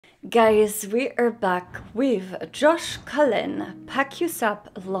Guys, we are back with Josh Cullen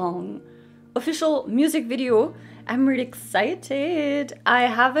Pakiusap Long official music video. I'm really excited. I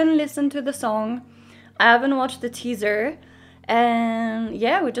haven't listened to the song, I haven't watched the teaser, and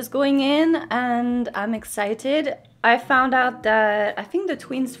yeah, we're just going in and I'm excited. I found out that I think the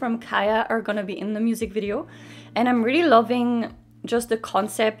twins from Kaya are gonna be in the music video, and I'm really loving just the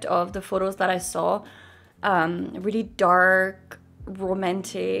concept of the photos that I saw. Really dark,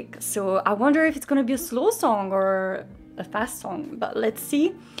 romantic, so I wonder if it's gonna be a slow song or a fast song, but let's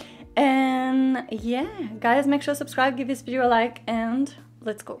see. And yeah, guys, make sure to subscribe, give this video a like, and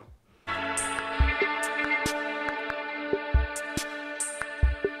let's go.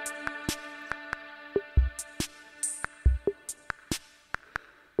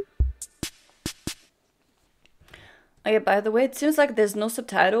 Okay, by the way, it seems like there's no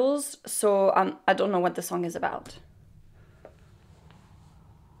subtitles, so I don't know what the song is about.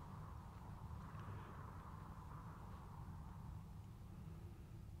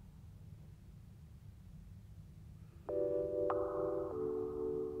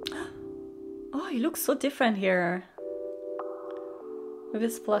 Oh, he looks so different here with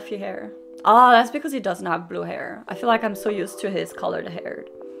his fluffy hair. Oh, that's because he doesn't have blue hair. I feel like I'm so used to his colored hair.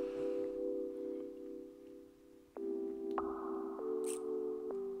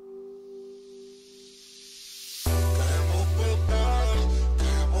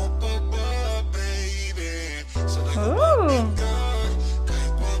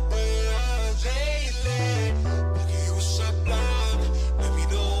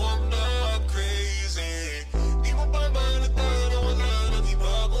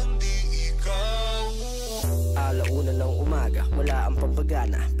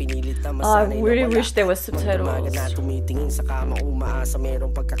 I really wish there was subtitles. Tumitingin sa kama, umaasa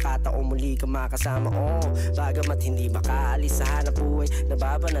merong pagkakataon muli ka makasama. Bagamat hindi makaalis sa hanap buhay,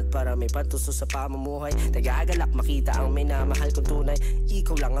 nababanat para may patuso sa pamumuhay. Nagagalak makita ang may namahal kong tunay.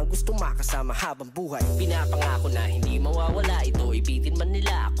 Ikaw lang ang gustong makasama habang buhay. Pinapangako na hindi mawawala ito. Ibitin man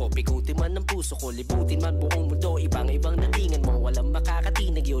nila ako, pikutin man ang puso ko, libutin man buong mundo. Ibang-ibang datingan mo, walang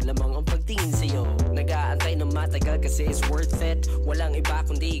makakatinag. Yun lamang ang pagtingin sa'yo. Nag-aantay na matagal kasi it's worth it. Walang iba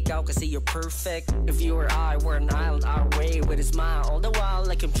kundi ikaw kasi you're perfect. If you or I were an island our way, with a smile all the while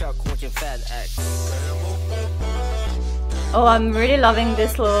like I'm Chuck working FedEx. Oh, I'm really loving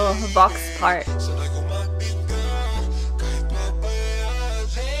this little box part.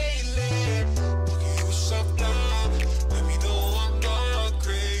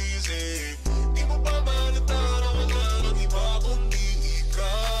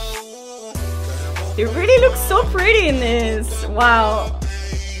 It really looks so pretty in this. Wow.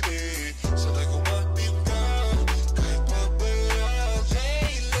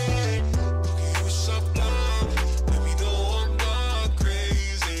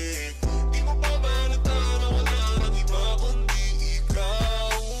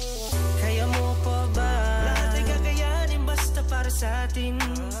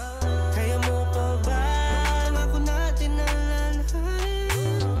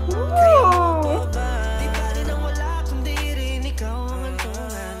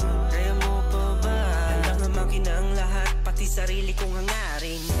 Sarili kong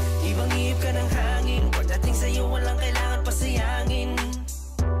hangarin, ibang-ihip ka ng hangin. Pagdating sa'yo walang kailangan pasayangin.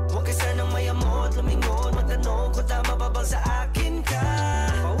 Huwag ka sanang mayamot, lumingon, magtanong kung tama ba bang sa akin ka.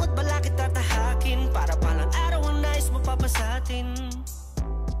 Bawat balakid tatahakin, para palang araw ang nais mo papasatin.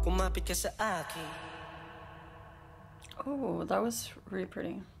 Kumapit ka sa akin. Oh, that was really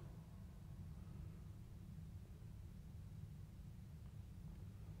pretty.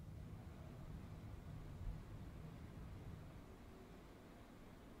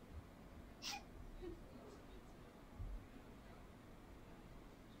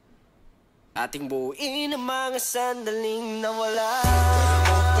 Ating buuin ang mga sandaling nawala.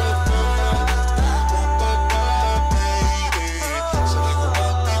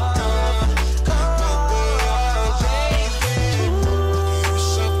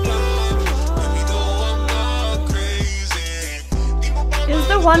 Is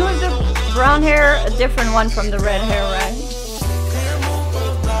the one with the brown hair a different one from the red hair, right?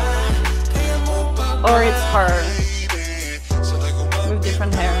 Or it's her with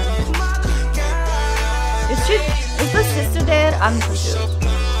different hair? Is the sister dead? I'm confused.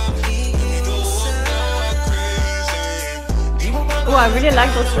 Oh, I really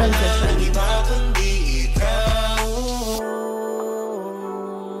like those transitions.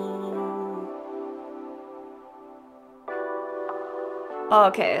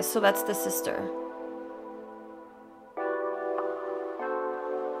 Okay, so that's the sister.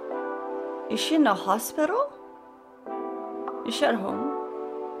 Is she in a hospital? Is she at home?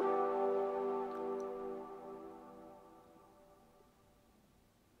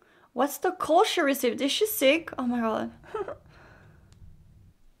 What's the call she received? Is she sick? Oh my god.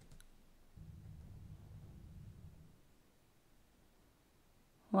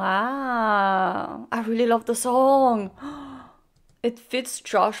 Wow. I really love the song. It fits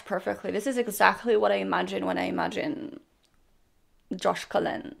Josh perfectly. This is exactly what I imagine when I imagine Josh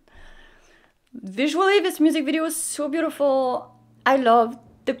Cullen. Visually, this music video is so beautiful. I love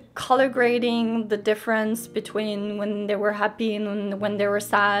the color grading, the difference between when they were happy and when they were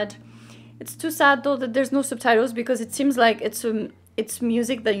sad. It's too sad though that there's no subtitles, because it seems like it's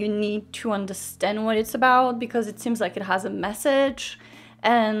music that you need to understand what it's about, because it seems like it has a message,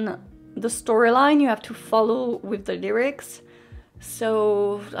 and the storyline you have to follow with the lyrics.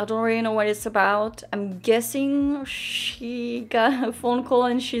 So I don't really know what it's about. I'm guessing she got a phone call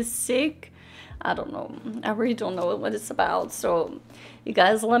and she's sick. I don't know. I really don't know what it's about. So you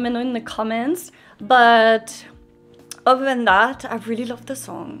guys let me know in the comments. But other than that, I really love the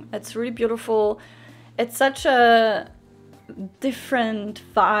song. It's really beautiful. It's such a different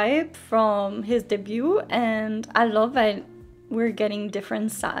vibe from his debut, and I love that we're getting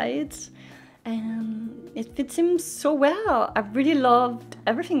different sides, and it fits him so well. I really loved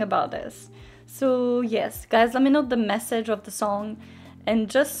everything about this. So yes, guys, let me know the message of the song, and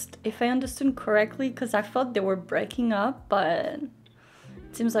just if I understood correctly, because I thought they were breaking up, but it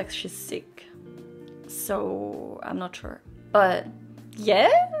seems like she's sick, so I'm not sure. But yeah,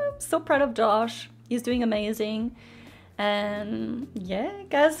 I'm so proud of Josh. He's doing amazing. And yeah,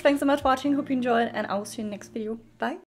 guys, thanks so much for watching. Hope you enjoyed, and I will see you in the next video. Bye.